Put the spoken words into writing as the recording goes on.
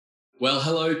Well,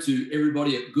 hello to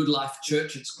everybody at Goodlife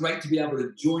Church. It's great to be able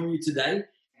to join you today.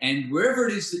 And wherever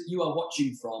it is that you are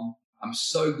watching from, I'm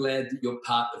so glad that you're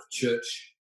part of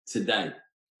church today.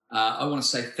 I want to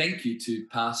say thank you to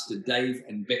Pastor Dave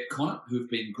and Beck Connett, who have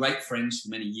been great friends for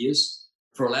many years,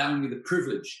 for allowing me the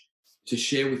privilege to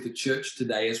share with the church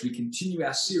today as we continue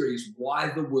our series, Why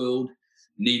the World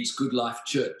Needs Goodlife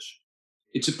Church.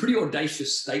 It's a pretty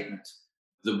audacious statement.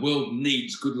 The world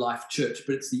needs Goodlife Church,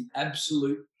 but it's the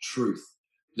absolute truth.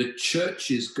 The church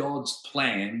is God's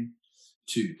plan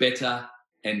to better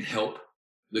and help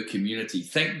the community.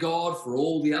 Thank God for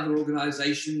all the other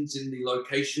organizations in the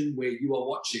location where you are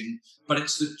watching, but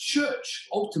it's the church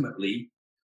ultimately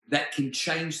that can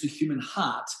change the human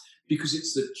heart, because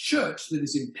it's the church that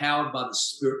is empowered by the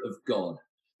Spirit of God.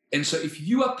 And so if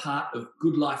you are part of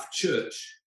Goodlife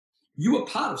Church, you are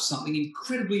part of something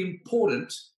incredibly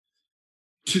important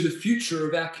to the future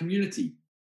of our community.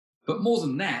 But more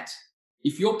than that,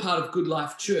 if you're part of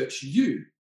Goodlife Church, you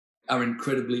are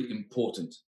incredibly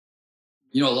important.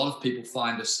 You know, a lot of people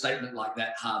find a statement like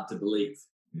that hard to believe.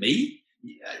 Me?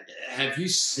 Have you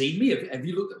seen me? Have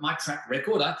you looked at my track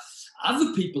record?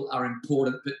 Other people are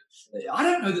important, but I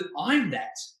don't know that I'm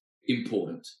that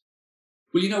important.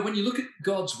 Well, you know, when you look at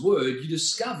God's word, you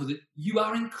discover that you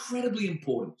are incredibly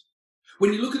important.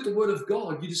 When you look at the word of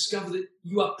God, you discover that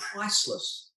you are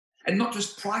priceless. And not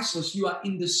just priceless, you are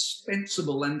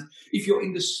indispensable. And if you're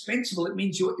indispensable, it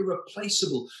means you're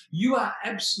irreplaceable. You are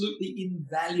absolutely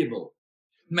invaluable,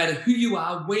 no matter who you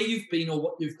are, where you've been, or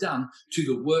what you've done to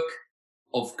the work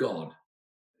of God.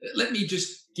 Let me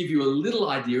just give you a little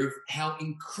idea of how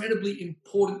incredibly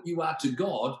important you are to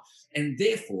God, and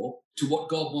therefore to what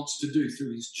God wants to do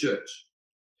through his church.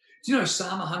 Do you know,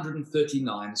 Psalm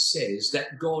 139 says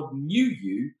that God knew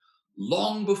you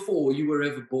long before you were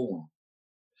ever born.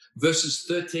 Verses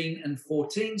 13 and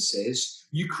 14 says,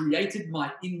 you created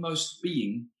my inmost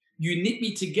being. You knit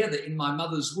me together in my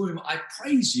mother's womb. I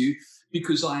praise you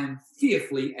because I am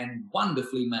fearfully and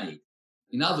wonderfully made.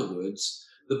 In other words,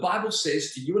 the Bible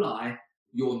says to you and I,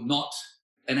 you're not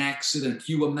an accident.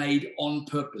 You were made on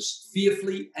purpose,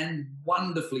 fearfully and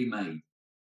wonderfully made.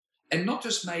 And not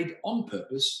just made on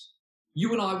purpose,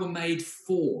 you and I were made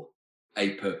for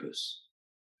a purpose.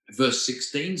 Verse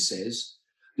 16 says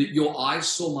that your eyes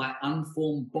saw my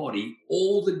unformed body,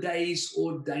 all the days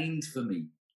ordained for me.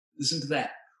 Listen to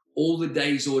that. All the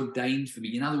days ordained for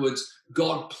me. In other words,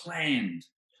 God planned,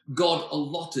 God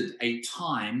allotted a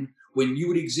time when you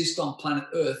would exist on planet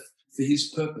Earth for his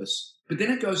purpose. But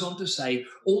then it goes on to say,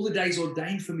 all the days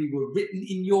ordained for me were written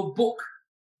in your book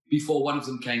before one of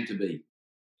them came to be.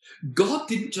 God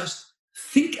didn't just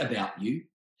think about you.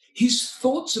 His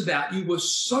thoughts about you were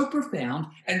so profound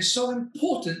and so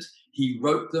important, he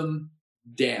wrote them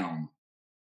down.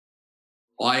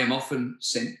 I am often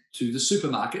sent to the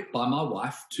supermarket by my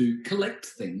wife to collect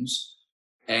things,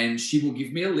 and she will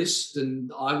give me a list and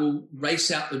I will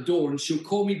race out the door and she'll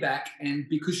call me back, and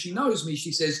because she knows me,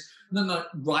 she says, no,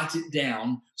 write it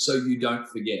down so you don't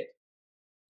forget.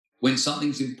 When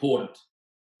something's important,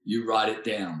 you write it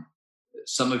down.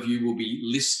 Some of you will be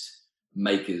list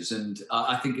makers, and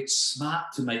I think it's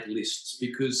smart to make lists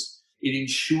because it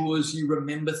ensures you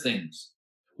remember things.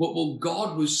 Well,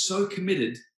 God was so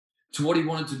committed to what he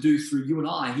wanted to do through you and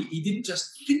I. He didn't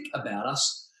just think about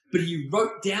us, but he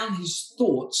wrote down his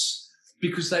thoughts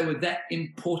because they were that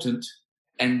important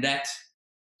and that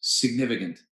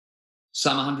significant.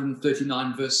 Psalm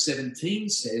 139 verse 17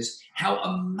 says, how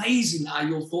amazing are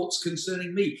your thoughts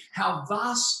concerning me, how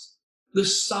vast the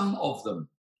sum of them.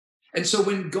 And so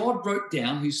when God wrote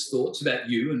down his thoughts about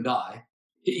you and I,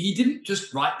 he didn't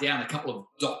just write down a couple of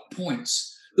dot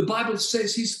points. The Bible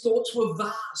says his thoughts were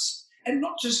vast, and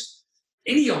not just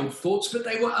any old thoughts, but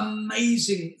they were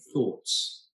amazing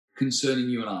thoughts concerning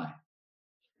you and I.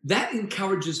 That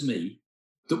encourages me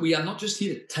that we are not just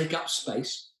here to take up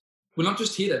space. We're not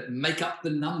just here to make up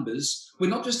the numbers. We're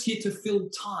not just here to fill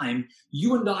time.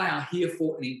 You and I are here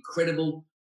for an incredible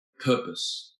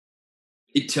purpose.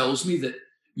 It tells me that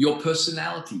your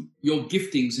personality, your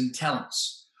giftings and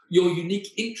talents, your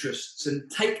unique interests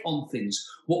and take on things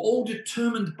were all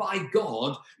determined by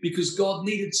God, because God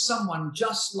needed someone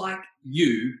just like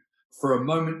you for a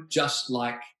moment just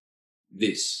like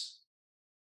this.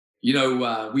 You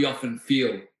know, we often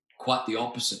feel quite the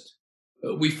opposite.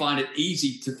 We find it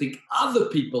easy to think other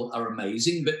people are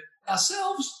amazing, but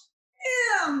ourselves,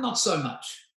 not so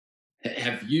much.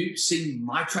 Have you seen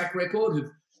my track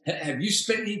record? Have you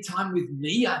spent any time with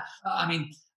me? I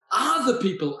mean, other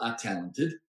people are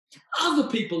talented. Other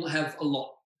people have a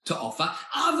lot to offer.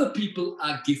 Other people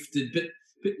are gifted.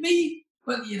 But me,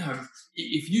 But,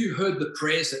 if you heard the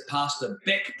prayers that Pastor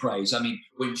Beck prays, I mean,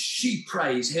 when she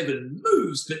prays, heaven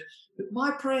moves. But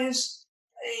my prayers,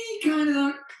 they kind of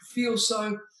don't feel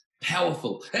so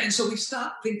powerful. And so we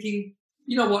start thinking,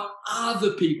 you know what,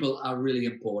 other people are really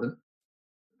important.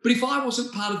 But if I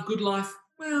wasn't part of Good Life,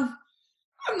 well,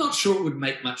 I'm not sure it would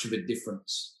make much of a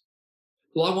difference.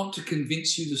 Well, I want to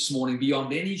convince you this morning,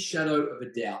 beyond any shadow of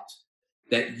a doubt,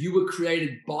 that you were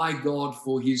created by God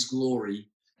for his glory,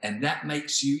 and that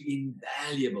makes you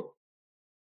invaluable.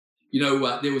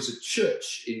 There was a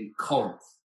church in Corinth,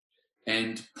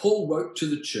 and Paul wrote to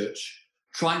the church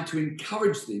trying to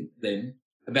encourage them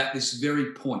about this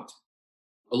very point.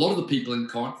 A lot of the people in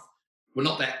Corinth were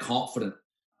not that confident.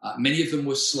 Many of them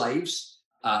were slaves.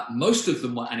 Most of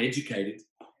them were uneducated.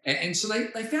 And so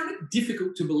they found it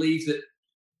difficult to believe that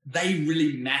they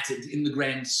really mattered in the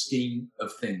grand scheme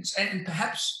of things. And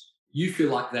perhaps you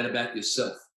feel like that about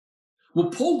yourself. Well,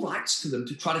 Paul writes to them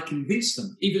to try to convince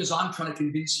them, even as I'm trying to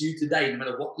convince you today, no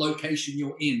matter what location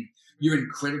you're in, you're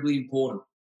incredibly important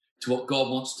to what God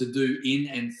wants to do in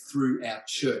and through our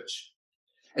church.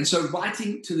 And so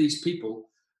writing to these people,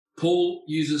 Paul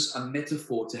uses a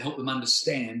metaphor to help them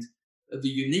understand the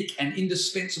unique and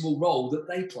indispensable role that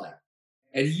they play.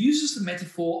 And he uses the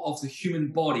metaphor of the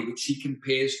human body, which he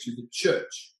compares to the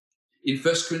church. In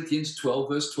 1 Corinthians 12,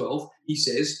 verse 12, he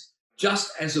says,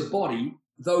 just as a body,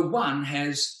 though one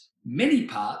has many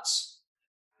parts,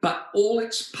 but all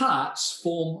its parts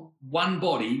form one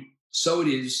body, so it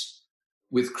is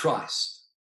with Christ.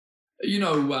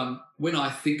 When I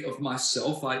think of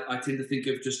myself, I tend to think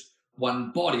of just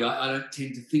one body. I don't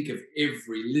tend to think of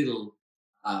every little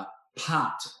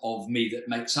part of me that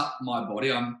makes up my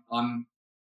body. I'm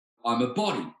a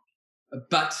body.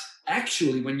 But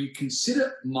actually, when you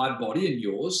consider my body and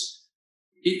yours,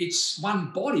 it's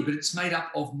one body, but it's made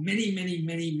up of many, many,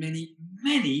 many, many,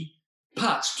 many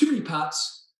parts, too many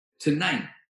parts to name.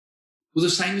 Well, the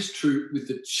same is true with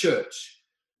the church.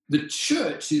 The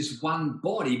church is one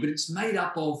body, but it's made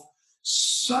up of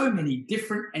so many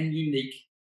different and unique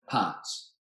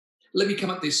parts. Let me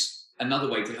come at this another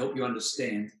way to help you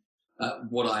understand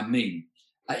what I mean.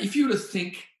 If you were to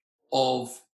think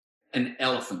of an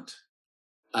elephant,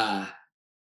 now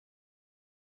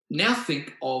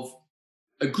think of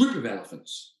a group of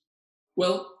elephants.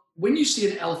 Well, when you see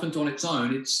an elephant on its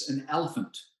own, it's an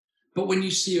elephant. But when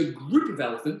you see a group of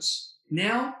elephants,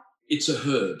 now it's a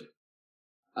herd.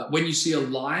 When you see a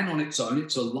lion on its own,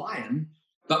 it's a lion.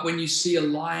 But when you see a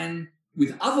lion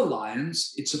with other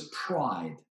lions, it's a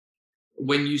pride.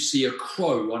 When you see a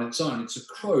crow on its own, it's a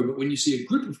crow. But when you see a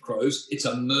group of crows, it's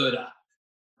a murder.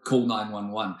 Call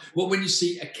 911. Well, when you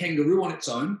see a kangaroo on its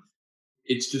own,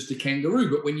 it's just a kangaroo.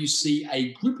 But when you see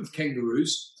a group of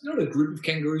kangaroos, you know what a group of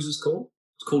kangaroos is called?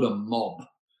 It's called a mob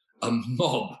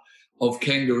of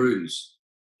kangaroos.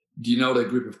 Do you know what a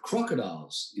group of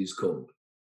crocodiles is called?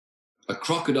 A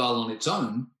crocodile on its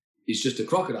own is just a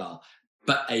crocodile,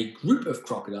 but a group of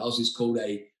crocodiles is called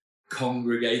a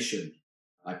congregation.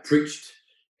 I preached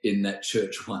in that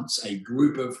church once, a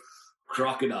group of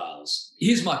crocodiles.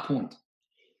 Here's my point.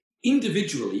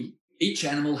 Individually, each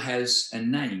animal has a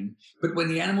name, but when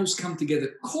the animals come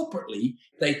together corporately,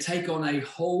 they take on a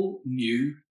whole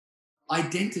new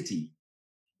identity.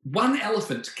 One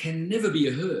elephant can never be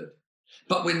a herd,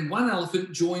 but when one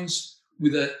elephant joins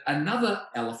with another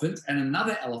elephant and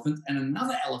another elephant and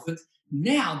another elephant,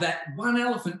 now that one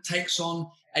elephant takes on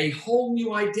a whole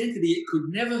new identity it could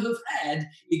never have had,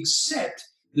 except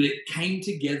that it came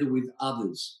together with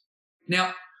others.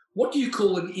 Now, what do you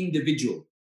call an individual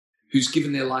who's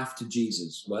given their life to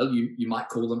Jesus? Well, you might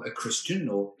call them a Christian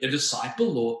or a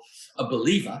disciple or a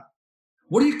believer.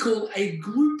 What do you call a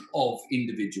group of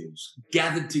individuals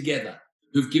gathered together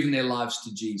who've given their lives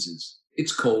to Jesus?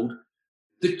 It's called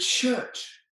the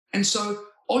church. And so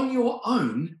on your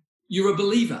own, you're a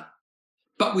believer.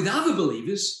 But with other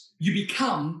believers, you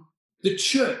become the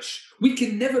church. We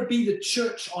can never be the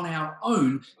church on our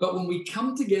own, but when we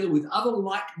come together with other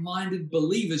like-minded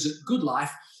believers at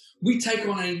Goodlife, we take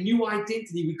on a new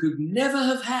identity we could never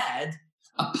have had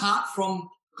apart from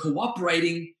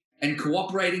cooperating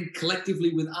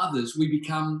collectively with others. We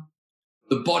become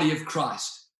the body of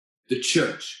Christ, the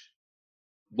church.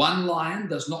 One lion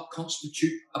does not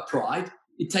constitute a pride.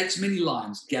 It takes many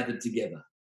lions gathered together.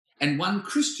 And one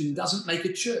Christian doesn't make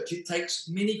a church. It takes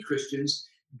many Christians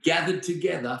gathered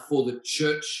together for the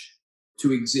church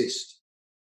to exist.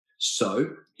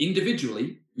 So,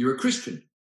 individually, you're a Christian.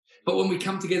 But when we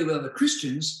come together with other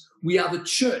Christians, we are the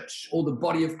church or the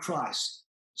body of Christ.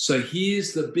 So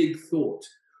here's the big thought.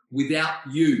 Without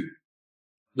you,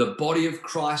 the body of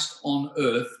Christ on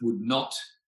earth would not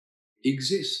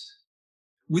exist.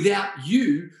 Without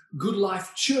you, Good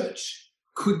Life Church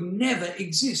could never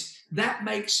exist. That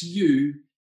makes you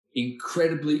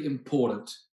incredibly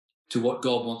important to what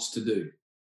God wants to do.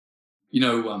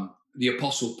 The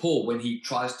Apostle Paul, when he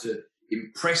tries to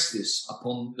impress this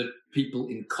upon the people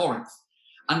in Corinth,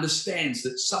 understands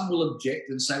that some will object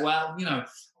and say, well,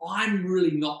 I'm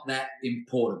really not that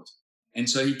important. And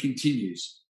so he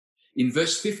continues. In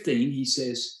verse 15, he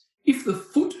says, if the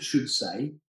foot should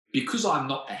say, because I'm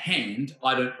not a hand,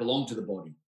 I don't belong to the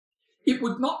body, it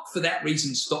would not for that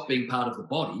reason stop being part of the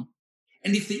body.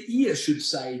 And if the ear should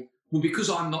say, well, because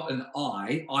I'm not an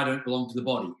eye, I don't belong to the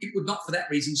body, it would not for that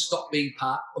reason stop being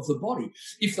part of the body.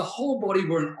 If the whole body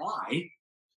were an eye,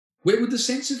 where would the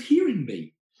sense of hearing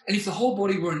be? And if the whole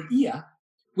body were an ear,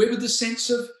 where would the sense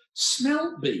of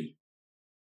smell be?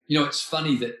 It's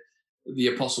funny that the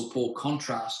Apostle Paul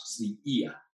contrasts the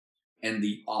ear and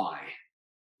the eye.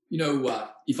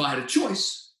 If I had a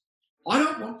choice, I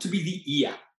don't want to be the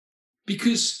ear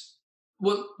because,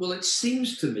 well, it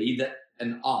seems to me that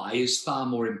an eye is far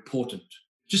more important.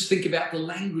 Just think about the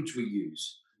language we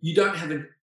use. You don't have an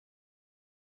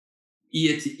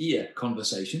ear-to-ear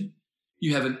conversation.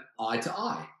 You have an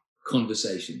eye-to-eye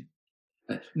conversation.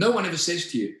 No one ever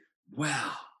says to you,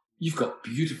 wow, you've got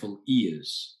beautiful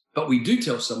ears. But we do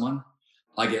tell someone,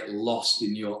 I get lost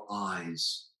in your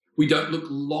eyes. We don't look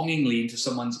longingly into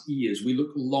someone's ears. We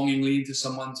look longingly into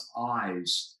someone's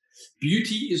eyes.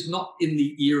 Beauty is not in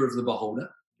the ear of the beholder.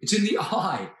 It's in the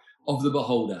eye of the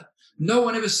beholder. No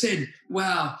one ever said,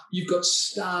 wow, you've got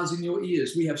stars in your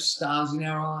ears. We have stars in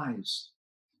our eyes.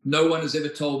 No one has ever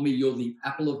told me you're the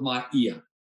apple of my ear.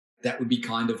 That would be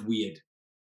kind of weird.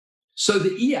 So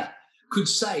the ear could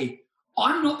say,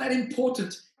 I'm not that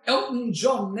important. Elton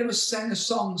John never sang a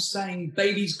song saying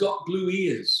baby's got blue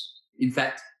ears. In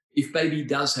fact, if baby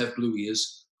does have blue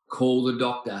ears, call the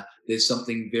doctor. There's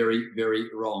something very, very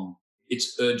wrong.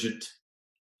 It's urgent.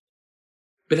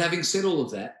 But having said all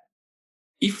of that,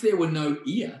 if there were no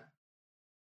ear,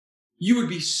 you would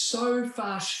be so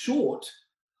far short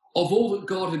of all that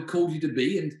God had called you to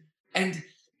be and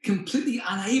completely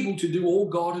unable to do all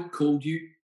God had called you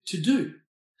to do.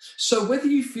 So whether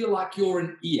you feel like you're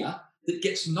an ear that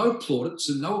gets no plaudits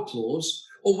and no applause,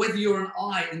 or whether you're an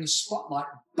eye in the spotlight,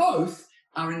 both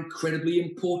are incredibly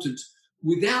important.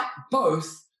 Without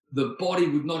both, the body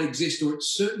would not exist, or it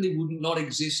certainly would not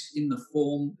exist in the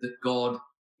form that God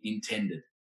intended.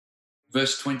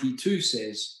 Verse 22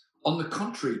 says, on the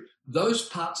contrary, those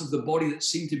parts of the body that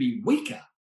seem to be weaker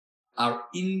are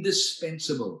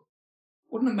indispensable.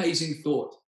 What an amazing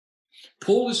thought.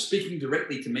 Paul is speaking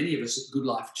directly to many of us at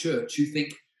Goodlife Church who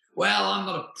think, well, I'm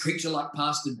not a preacher like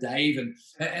Pastor Dave, and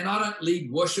I don't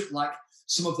lead worship like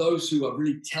some of those who are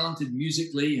really talented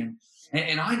musically, and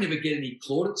I never get any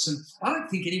plaudits, and I don't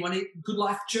think anyone at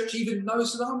Goodlife Church even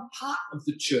knows that I'm part of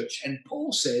the church. And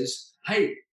Paul says,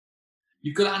 hey,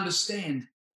 you've got to understand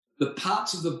the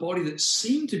parts of the body that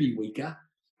seem to be weaker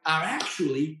are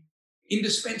actually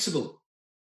indispensable.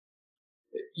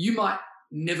 You might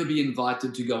never be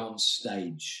invited to go on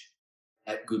stage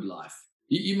at Goodlife.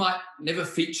 You might never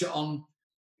feature on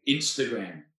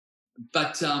Instagram,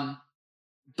 but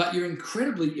you're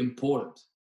incredibly important.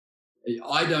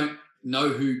 I don't know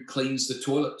who cleans the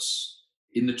toilets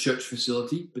in the church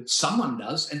facility, but someone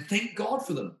does, and thank God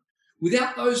for them.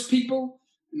 Without those people,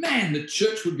 man, the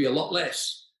church would be a lot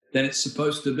less than it's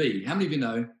supposed to be. How many of you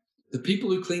know the people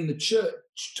who clean the church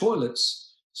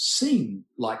toilets seem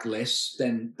like less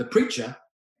than the preacher,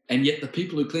 and yet the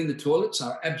people who clean the toilets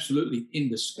are absolutely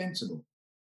indispensable?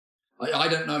 I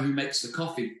don't know who makes the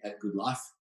coffee at Goodlife,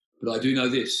 but I do know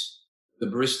this. The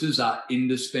baristas are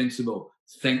indispensable.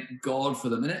 Thank God for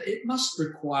them. And it must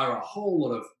require a whole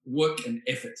lot of work and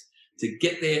effort to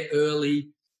get there early,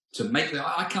 to make the...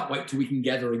 I can't wait till we can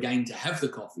gather again to have the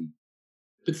coffee.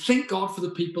 But thank God for the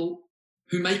people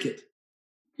who make it.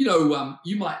 You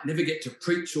might never get to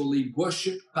preach or lead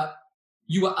worship, but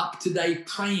you are up today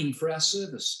praying for our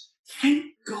service. Thank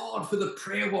God for the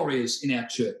prayer warriors in our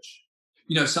church.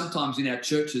 Sometimes in our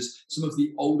churches, some of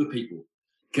the older people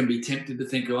can be tempted to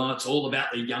think, oh, it's all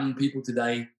about the young people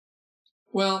today.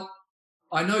 Well,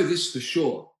 I know this for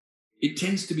sure. It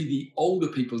tends to be the older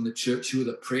people in the church who are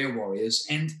the prayer warriors.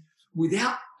 And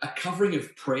without a covering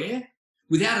of prayer,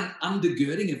 without an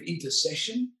undergirding of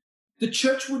intercession, the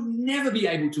church would never be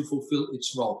able to fulfill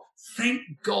its role. Thank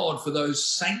God for those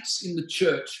saints in the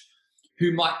church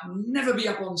who might never be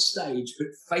up on stage, but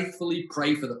faithfully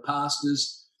pray for the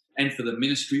pastors and for the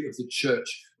ministry of the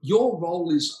church. Your role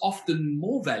is often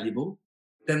more valuable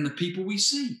than the people we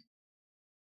see.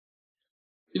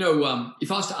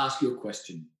 If I was to ask you a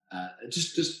question,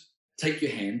 just take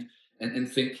your hand and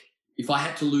think, if I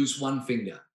had to lose one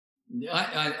finger,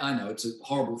 I know it's a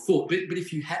horrible thought, but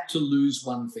if you had to lose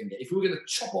one finger, if we were going to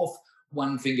chop off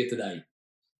one finger today,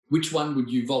 which one would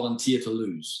you volunteer to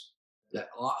lose?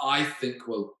 I think, I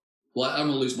don't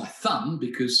want to lose my thumb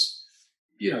because,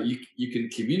 you can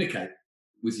communicate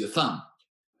with your thumb.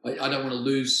 I don't want to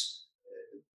lose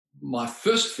my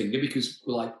first finger because,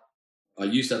 I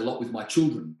use that a lot with my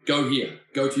children. Go here,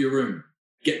 go to your room,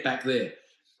 get back there.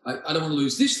 I don't want to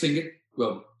lose this finger.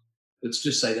 Well, let's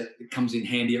just say that it comes in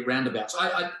handy at roundabouts.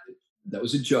 That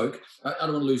was a joke. I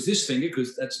don't want to lose this finger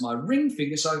because that's my ring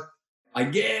finger. So I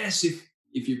guess if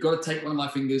you've got to take one of my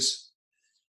fingers,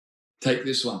 take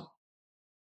this one.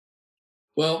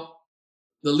 Well,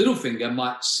 the little finger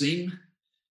might seem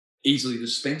easily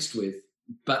dispensed with,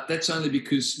 but that's only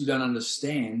because you don't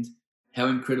understand how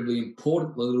incredibly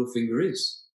important the little finger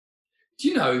is. Do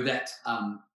you know that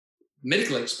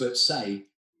medical experts say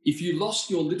if you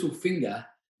lost your little finger,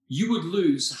 you would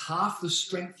lose half the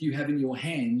strength you have in your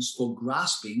hands for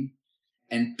grasping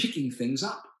and picking things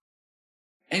up?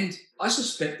 And I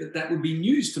suspect that would be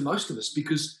news to most of us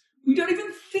because we don't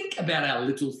even think about our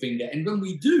little finger. And when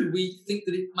we do, we think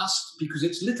that it must, because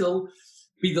it's little,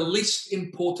 be the least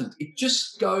important. It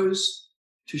just goes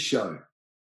to show.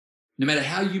 No matter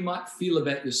how you might feel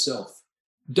about yourself,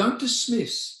 don't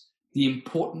dismiss the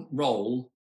important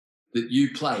role that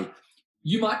you play.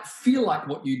 You might feel like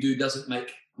what you do doesn't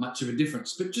make much of a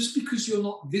difference, but just because you're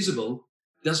not visible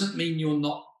doesn't mean you're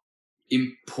not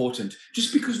important.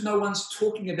 Just because no one's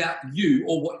talking about you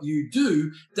or what you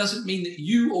do doesn't mean that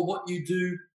you or what you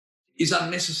do is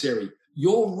unnecessary.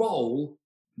 Your role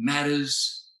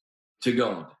matters to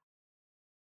God.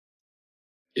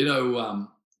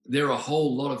 There are a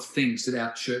whole lot of things that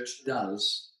our church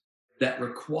does that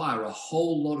require a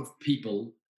whole lot of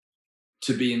people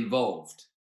to be involved.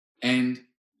 And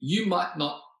you might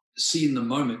not see in the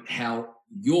moment how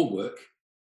your work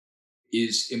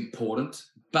is important,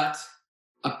 but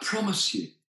I promise you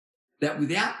that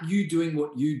without you doing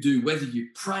what you do, whether you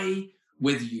pray,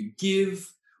 whether you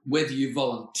give, whether you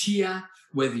volunteer,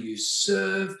 whether you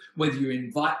serve, whether you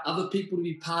invite other people to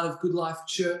be part of Goodlife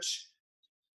Church,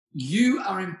 you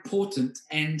are important,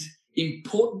 and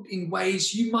important in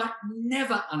ways you might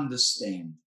never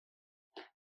understand.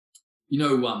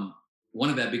 One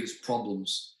of our biggest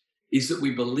problems is that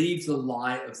we believe the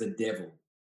lie of the devil,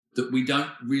 that we don't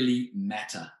really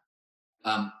matter.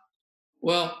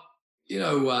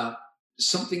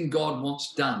 Something God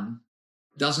wants done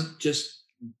doesn't just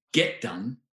get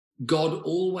done. God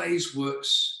always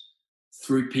works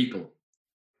through people.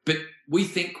 But we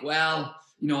think,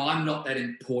 I'm not that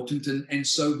important. And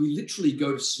so we literally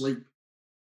go to sleep.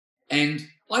 And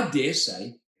I dare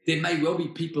say there may well be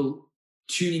people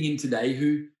tuning in today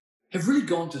who have really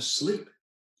gone to sleep.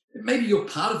 Maybe you're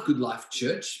part of Goodlife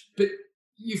Church, but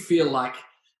you feel like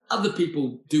other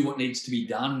people do what needs to be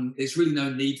done. There's really no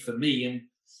need for me.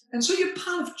 And so you're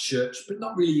part of church, but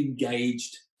not really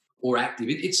engaged or active.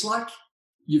 It's like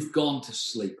you've gone to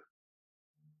sleep.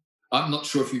 I'm not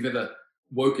sure if you've ever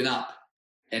woken up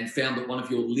and found that one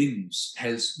of your limbs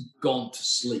has gone to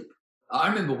sleep. I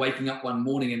remember waking up one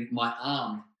morning and my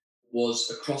arm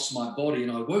was across my body,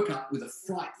 and I woke up with a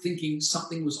fright thinking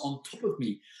something was on top of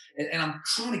me. And I'm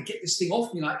trying to get this thing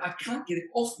off me, and I can't get it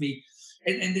off me.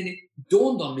 And then it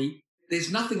dawned on me,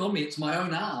 there's nothing on me, it's my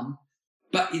own arm,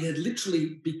 but it had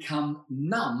literally become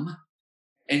numb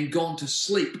and gone to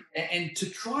sleep. And to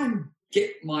try and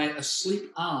get my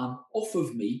asleep arm off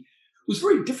of me was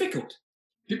very difficult,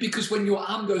 because when your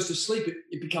arm goes to sleep,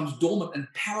 it becomes dormant and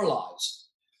paralyzed.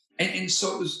 And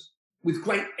so it was with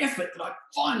great effort that I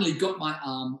finally got my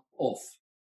arm off.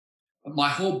 My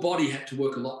whole body had to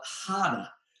work a lot harder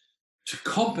to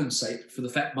compensate for the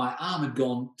fact my arm had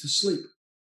gone to sleep.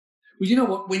 Well, you know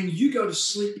what? When you go to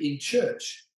sleep in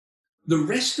church, the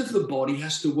rest of the body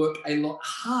has to work a lot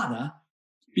harder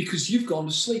because you've gone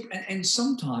to sleep. And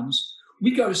sometimes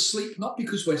we go to sleep not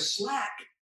because we're slack,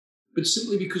 but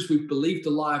simply because we've believed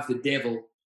the lie of the devil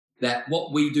that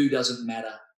what we do doesn't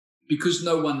matter. Because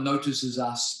no one notices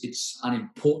us, it's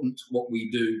unimportant what we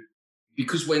do.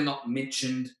 Because we're not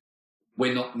mentioned,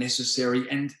 we're not necessary,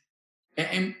 and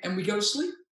we go to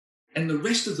sleep. And the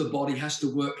rest of the body has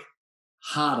to work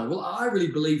harder. Well, I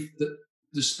really believe that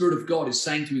the Spirit of God is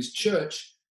saying to his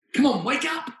church, come on, wake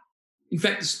up. In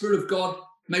fact, the Spirit of God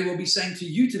may well be saying to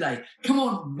you today, come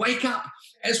on, wake up.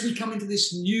 As we come into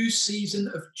this new season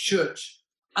of church,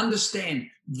 understand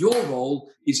your role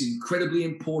is incredibly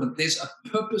important. There's a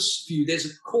purpose for you. There's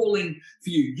a calling for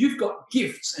you. You've got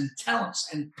gifts and talents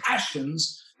and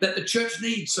passions that the church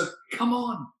needs. So come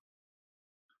on.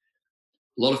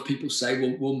 A lot of people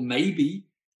say, well, maybe,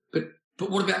 but But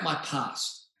what about my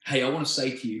past? Hey, I want to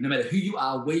say to you, no matter who you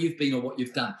are, where you've been, or what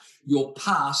you've done, your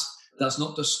past does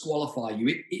not disqualify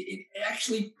you. It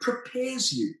actually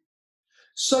prepares you.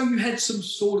 So you had some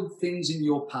sordid things in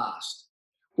your past.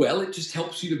 Well, it just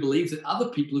helps you to believe that other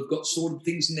people who've got sordid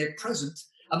things in their present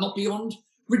are not beyond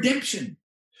redemption.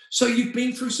 So you've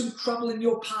been through some trouble in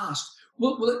your past.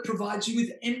 Well, it provides you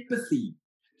with empathy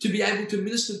to be able to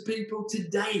minister to people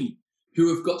today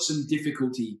who have got some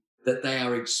difficulty that they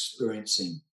are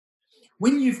experiencing.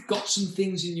 When you've got some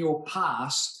things in your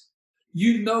past,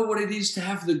 you know what it is to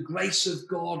have the grace of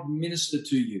God minister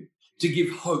to you, to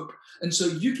give hope. And so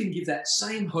you can give that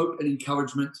same hope and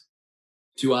encouragement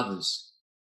to others.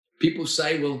 People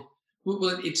say, well,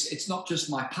 it's not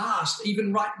just my past.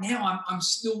 Even right now, I'm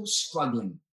still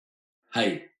struggling.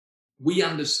 Hey, we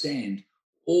understand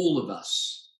all of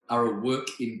us are a work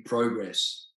in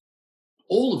progress.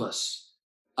 All of us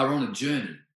are on a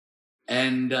journey.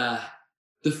 And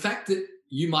the fact that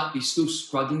you might be still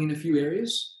struggling in a few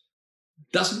areas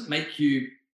doesn't make you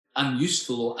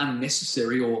unuseful or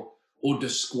unnecessary or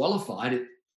disqualified.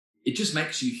 It just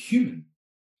makes you human.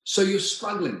 So you're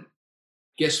struggling.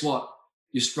 Guess what?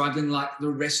 You're struggling like the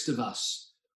rest of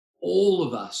us. All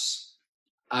of us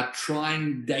are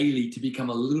trying daily to become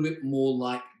a little bit more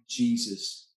like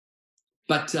Jesus.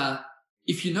 But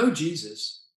if you know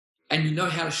Jesus and you know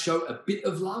how to show a bit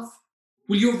of love,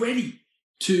 well, you're ready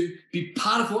to be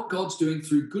part of what God's doing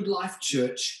through Goodlife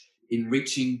Church in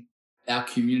reaching our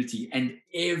community. And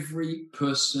every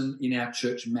person in our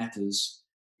church matters,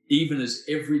 even as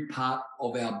every part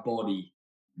of our body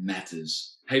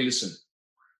matters. Hey, listen,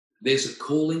 there's a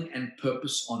calling and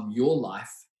purpose on your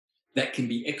life that can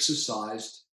be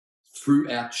exercised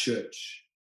through our church.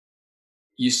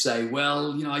 You say,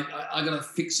 well, I got to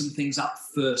fix some things up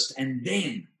first, and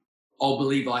then I'll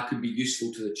believe I could be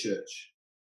useful to the church.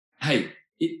 Hey,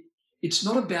 it's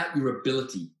not about your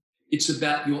ability. It's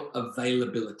about your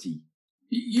availability.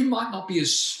 You might not be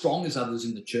as strong as others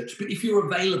in the church, but if you're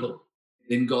available,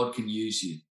 then God can use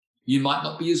you. You might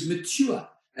not be as mature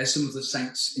as some of the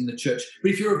saints in the church, but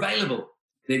if you're available,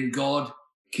 then God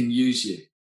can use you.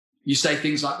 You say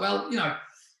things like, well,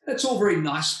 that's all very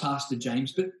nice, Pastor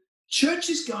James, but church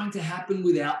is going to happen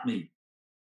without me.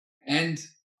 And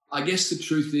I guess the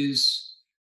truth is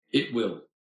it will.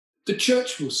 The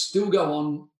church will still go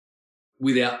on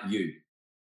without you.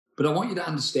 But I want you to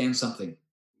understand something.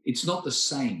 It's not the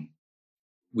same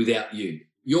without you.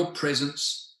 Your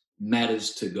presence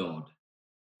matters to God.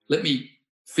 Let me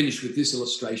finish with this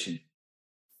illustration.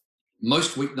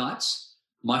 Most weeknights,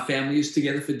 my family is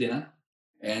together for dinner.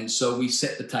 And so we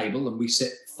set the table and we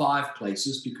set 5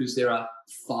 places because there are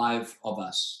 5 of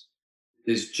us.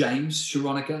 There's James,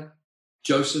 Sharonica,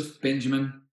 Joseph,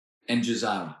 Benjamin, and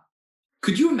Jazara.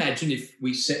 Could you imagine if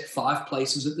we set 5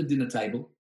 places at the dinner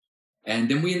table and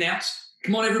then we announce,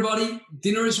 come on, everybody,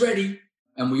 dinner is ready.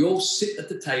 And we all sit at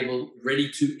the table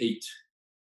ready to eat.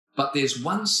 But there's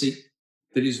one seat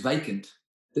that is vacant,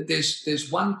 that there's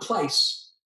one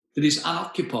place that is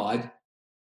unoccupied.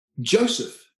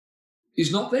 Joseph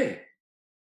is not there.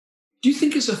 Do you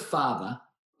think as a father,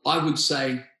 I would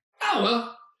say, oh,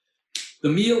 well, the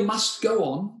meal must go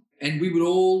on, and we would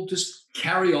all just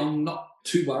carry on, not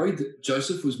too worried that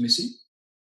Joseph was missing?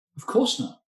 Of course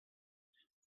not.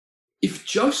 If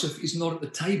Joseph is not at the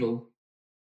table,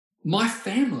 my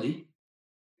family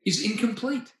is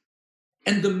incomplete.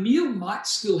 And the meal might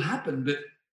still happen, but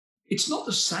it's not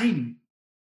the same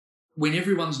when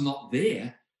everyone's not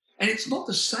there. And it's not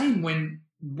the same when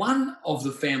one of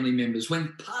the family members,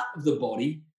 when part of the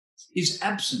body is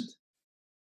absent.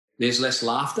 There's less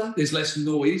laughter, there's less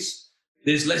noise,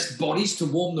 there's less bodies to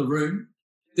warm the room,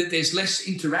 that there's less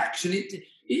interaction.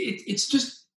 It's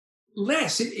just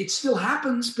less. It still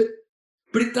happens, but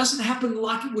it doesn't happen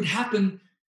like it would happen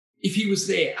if he was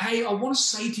there. Hey, I want to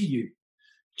say to you,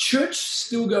 church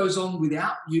still goes on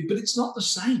without you, but it's not the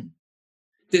same.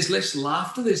 There's less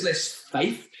laughter, there's less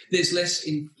faith, there's less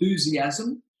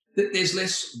enthusiasm, there's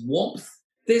less warmth.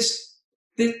 There's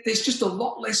just a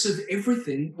lot less of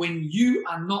everything when you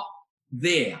are not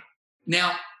there.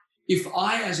 Now, if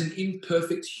I, as an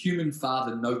imperfect human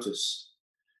father, notice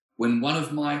when one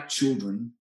of my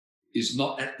children is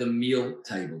not at the meal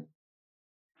table,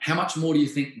 how much more do you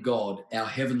think God, our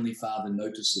Heavenly Father,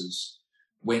 notices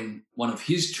when one of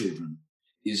his children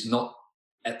is not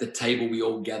at the table we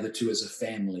all gather to as a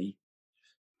family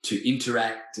to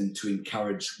interact and to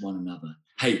encourage one another?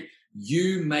 Hey,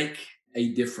 you make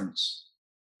a difference.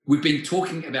 We've been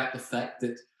talking about the fact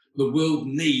that the world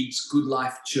needs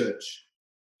Goodlife Church.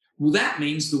 Well, that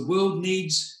means the world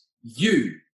needs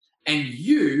you. And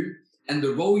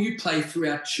the role you play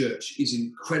through our church is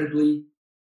incredibly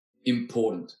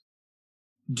important.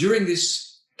 During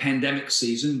this pandemic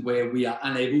season where we are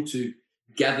unable to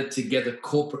gather together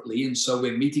corporately, and so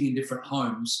we're meeting in different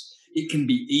homes, it can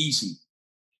be easy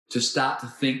to start to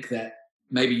think that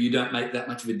maybe you don't make that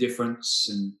much of a difference,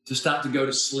 and to start to go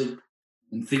to sleep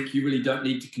and think you really don't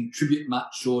need to contribute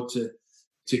much, or to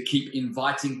keep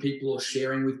inviting people or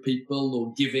sharing with people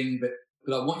or giving.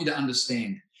 But I want you to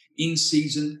understand, in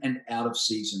season and out of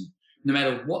season, no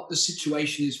matter what the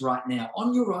situation is right now,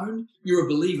 on your own, you're a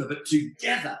believer, but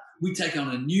together we take on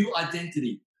a new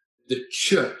identity. The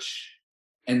church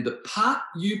and the part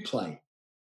you play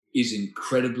is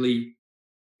incredibly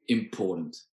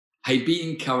important. Hey, be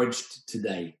encouraged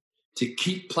today to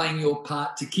keep playing your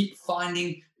part, to keep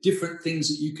finding different things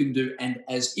that you can do. And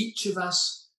as each of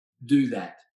us do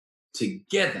that,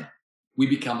 together we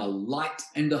become a light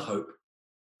and a hope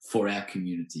for our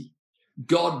community.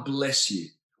 God bless you.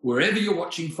 Wherever you're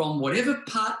watching from, whatever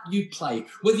part you play,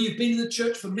 whether you've been in the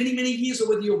church for many, many years or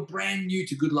whether you're brand new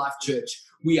to Goodlife Church,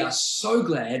 we are so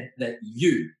glad that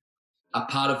you are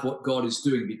part of what God is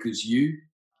doing, because you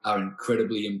are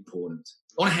incredibly important.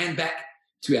 I want to hand back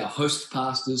to our host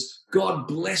pastors. God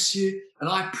bless you, and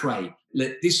I pray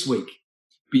let this week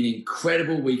be an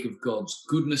incredible week of God's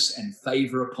goodness and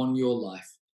favor upon your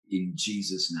life, in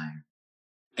Jesus' name.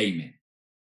 Amen.